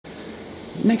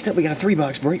Next up, we got a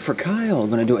 3-box break for Kyle. I'm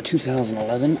going to do a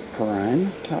 2011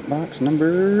 Prime top box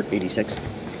number 86,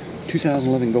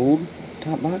 2011 Gold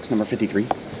top box number 53,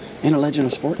 and a Legend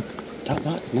of Sport top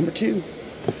box number 2.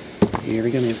 Here we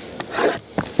go, man.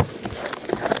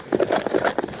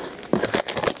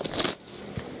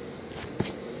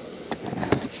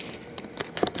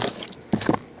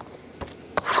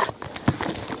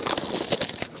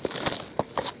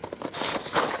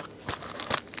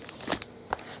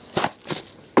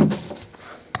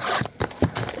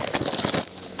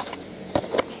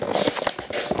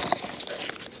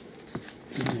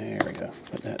 There we go.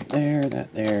 Put that there,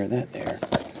 that there, that there.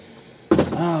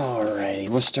 Alrighty,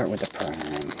 we'll start with the Prime.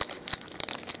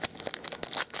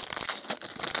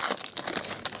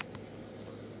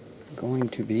 Going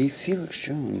to be Felix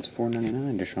Jones,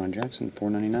 $4.99. Deshaun Jackson,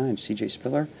 $4.99. C.J.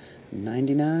 Spiller,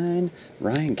 $99.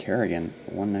 Ryan Kerrigan,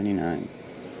 $1.99.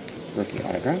 Rookie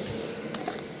autograph.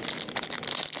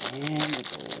 And the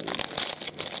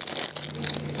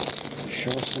gold.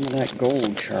 Show us some of that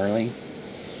gold, Charlie.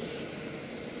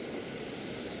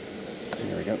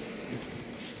 There we go.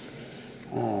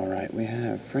 Alright, we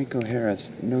have Franco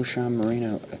Harris, Noshawn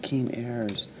Moreno, Akeem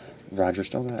Ayers, Roger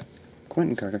Staubach,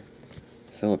 Quentin Carter,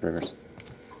 Phillip Rivers,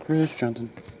 Chris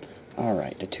Johnson.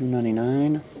 Alright, the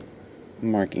 $2.99,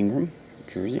 Mark Ingram,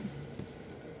 jersey.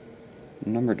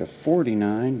 Number to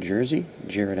 49, jersey,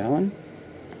 Jared Allen.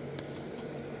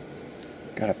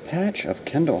 Got a patch of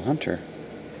Kendall Hunter.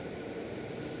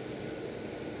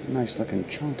 Nice looking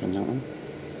chunk in that one.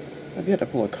 I've yet to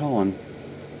pull a Colin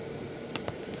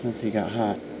since he got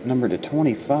hot. Number to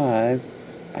 25,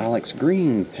 Alex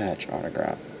Green patch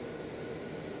autograph.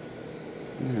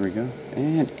 There we go.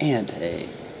 And Ant A.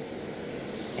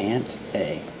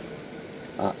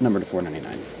 Number to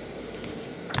 4.99.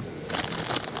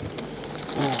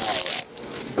 Alright.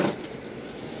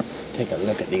 Take a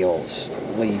look at the old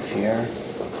sleeve here.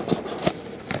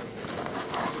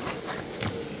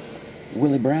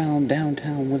 Willie Brown,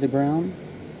 downtown Willie Brown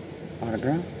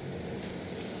autograph.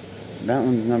 That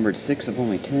one's numbered 6 of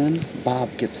only 10.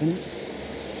 Bob Gibson.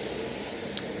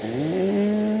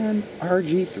 And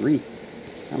RG3.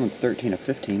 That one's 13 of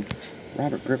 15.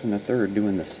 Robert Griffin III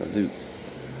doing the salute.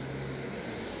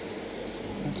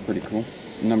 That's pretty cool.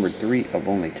 Numbered 3 of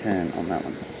only 10 on that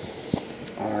one.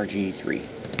 RG3.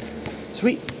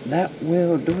 Sweet. That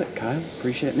will do it, Kyle.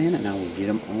 Appreciate it, man. And now we'll get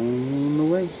them on the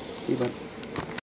way. See you, bud.